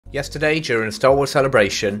Yesterday, during Star Wars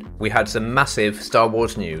Celebration, we had some massive Star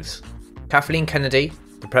Wars news. Kathleen Kennedy,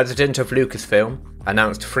 the president of Lucasfilm,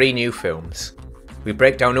 announced 3 new films. We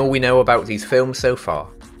break down all we know about these films so far.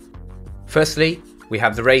 Firstly, we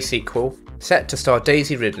have the Rey sequel, set to star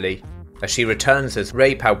Daisy Ridley, as she returns as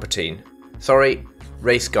Rey Palpatine. Sorry,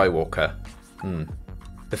 Rey Skywalker.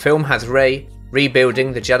 The film has Rey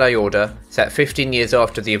rebuilding the Jedi Order, set 15 years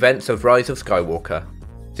after the events of Rise of Skywalker.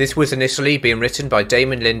 This was initially being written by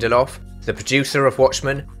Damon Lindelof, the producer of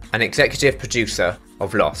Watchmen and executive producer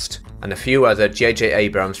of Lost, and a few other J.J.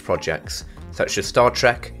 Abrams projects, such as Star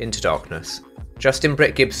Trek Into Darkness. Justin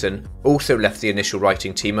Britt Gibson also left the initial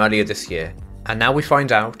writing team earlier this year, and now we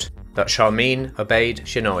find out that Sharmeen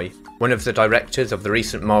Obaid-Chinoy, one of the directors of the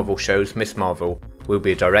recent Marvel shows Miss Marvel, will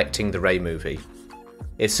be directing the Rey movie.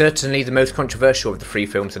 It's certainly the most controversial of the 3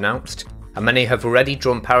 films announced, and many have already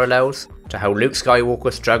drawn parallels to how Luke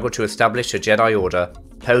Skywalker struggled to establish a Jedi Order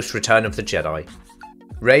post-Return of the Jedi.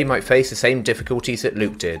 Rey might face the same difficulties that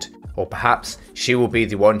Luke did, or perhaps she will be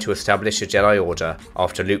the one to establish a Jedi Order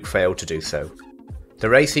after Luke failed to do so. The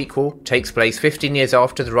Rey sequel takes place 15 years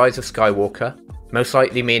after the Rise of Skywalker, most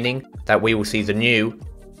likely meaning that we will see the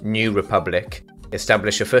New Republic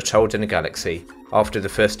establish a foothold in the galaxy after the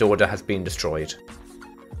First Order has been destroyed.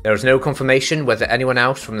 There is no confirmation whether anyone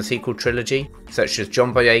else from the sequel trilogy, such as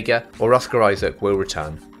John Boyega or Oscar Isaac, will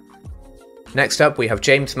return. Next up we have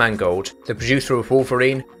James Mangold, the producer of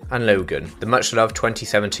Wolverine and Logan, the much-loved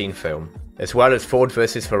 2017 film, as well as Ford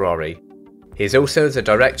vs Ferrari. He is also the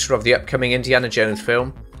director of the upcoming Indiana Jones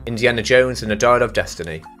film, Indiana Jones and the Dial of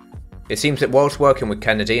Destiny. It seems that whilst working with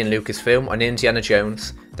Kennedy and Lucasfilm on Indiana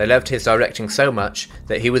Jones, they loved his directing so much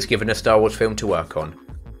that he was given a Star Wars film to work on.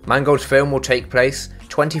 Mangold's film will take place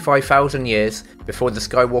 25,000 years before the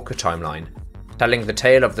Skywalker timeline, telling the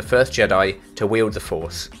tale of the first Jedi to wield the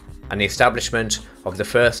Force, and the establishment of the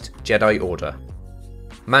first Jedi Order.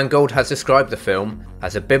 Mangold has described the film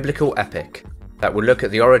as a biblical epic that will look at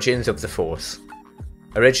the origins of the Force.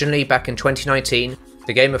 Originally back in 2019,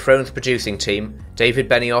 the Game of Thrones producing team, David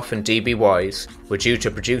Benioff and D.B. Weiss, were due to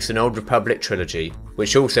produce an Old Republic trilogy,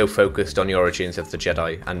 which also focused on the origins of the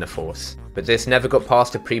Jedi and the Force, but this never got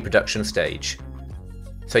past the pre-production stage.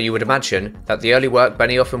 So you would imagine that the early work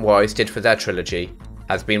Benioff and Weiss did for their trilogy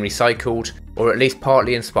has been recycled, or at least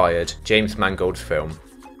partly inspired, James Mangold's film.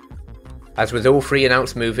 As with all 3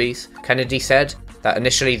 announced movies, Kennedy said that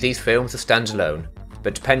initially these films are standalone,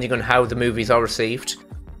 but depending on how the movies are received,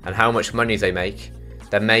 and how much money they make,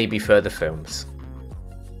 there may be further films.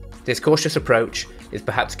 This cautious approach is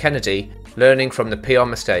perhaps Kennedy learning from the PR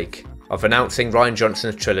mistake of announcing Rian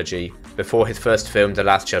Johnson's trilogy before his first film The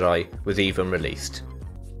Last Jedi was even released.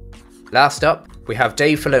 Last up, we have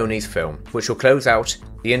Dave Filoni's film, which will close out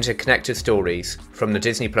the interconnected stories from the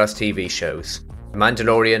Disney Plus TV shows, The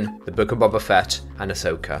Mandalorian, The Book of Boba Fett and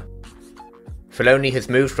Ahsoka. Filoni has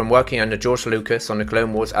moved from working under George Lucas on the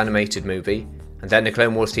Clone Wars animated movie, and then the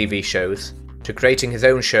Clone Wars TV shows, to creating his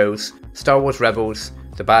own shows, Star Wars Rebels,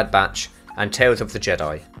 The Bad Batch, and Tales of the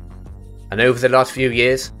Jedi. And over the last few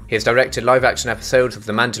years, he has directed live-action episodes of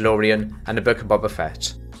The Mandalorian and The Book of Boba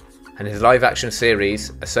Fett, and his live-action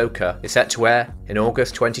series, Ahsoka, is set to air in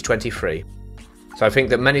August 2023. So I think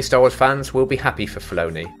that many Star Wars fans will be happy for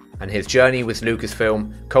Filoni, and his journey with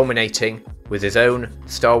Lucasfilm culminating with his own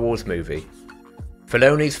Star Wars movie.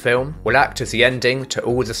 Filoni's film will act as the ending to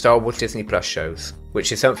all the Star Wars Disney Plus shows,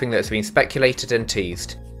 which is something that has been speculated and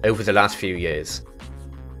teased over the last few years.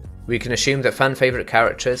 We can assume that fan favourite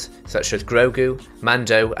characters such as Grogu,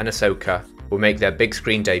 Mando and Ahsoka will make their big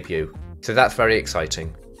screen debut, so that's very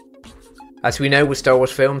exciting. As we know with Star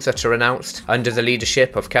Wars films that are announced under the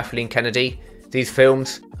leadership of Kathleen Kennedy, these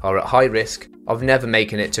films are at high risk of never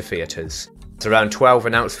making it to theatres. Around 12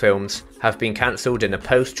 announced films have been cancelled in the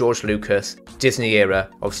post-George Lucas Disney era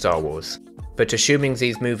of Star Wars. But assuming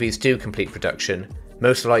these movies do complete production,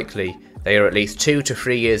 most likely they are at least 2 to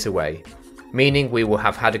 3 years away, meaning we will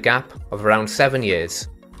have had a gap of around 7 years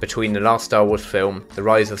between the last Star Wars film, The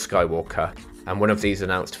Rise of Skywalker, and one of these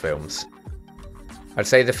announced films. I'd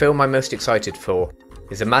say the film I'm most excited for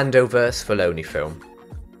is a Mandoverse Filoni film,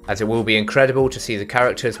 as it will be incredible to see the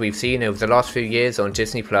characters we've seen over the last few years on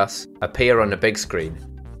Disney Plus appear on the big screen,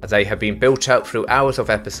 as they have been built up through hours of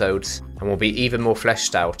episodes and will be even more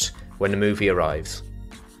fleshed out when the movie arrives.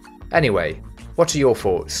 Anyway, what are your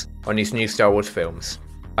thoughts on these new Star Wars films?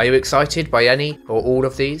 Are you excited by any or all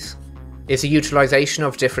of these? Is the utilisation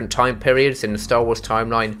of different time periods in the Star Wars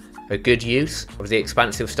timeline a good use of the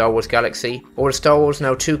expansive Star Wars galaxy, or is Star Wars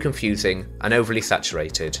now too confusing and overly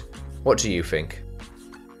saturated? What do you think?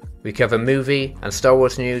 We cover movie and Star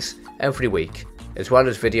Wars news every week, as well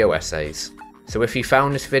as video essays. so if you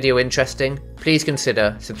found this video interesting, please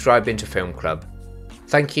consider subscribing to Film Club.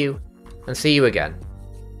 Thank you, and see you again.